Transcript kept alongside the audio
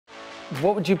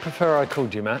What would you prefer I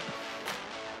called you, Matt?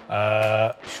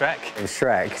 Shrek.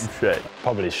 Shrek. Shrek.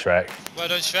 Probably Shrek. Well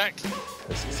done, Shrek.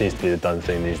 It seems to be the done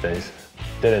thing these days.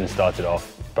 Dylan started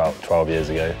off about 12 years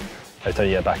ago. Every time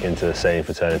you get back into the same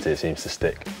fraternity, it seems to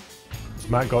stick.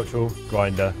 Matt Gotrel,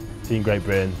 grinder, Team Great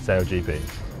Britain SailGP.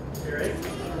 Ready?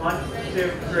 1,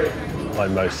 2, 3.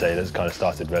 Like most sailors, kind of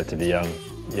started relatively young.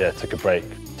 Yeah, took a break,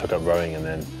 took up rowing, and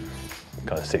then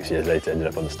kind of 6 years later ended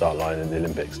up on the start line in the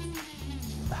Olympics.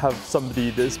 Have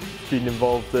somebody that's been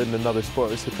involved in another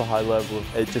sport at a super high level,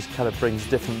 it just kind of brings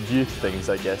different view to things,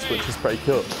 I guess, which is pretty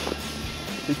cool.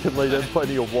 He can lay down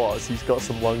plenty of watts, he's got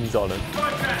some lungs on him.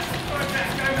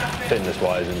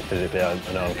 Fitness-wise and physically, I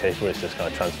know I'm capable. It's just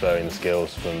kind of transferring the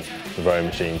skills from the rowing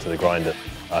machine to the grinder.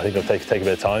 I think it'll take a bit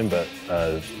of time, but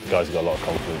the guys have got a lot of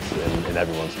confidence in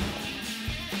everyone's.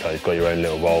 You've got your own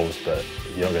little roles, but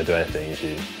you're not going to do anything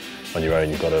if on your own.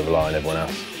 You've got to rely on everyone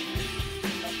else.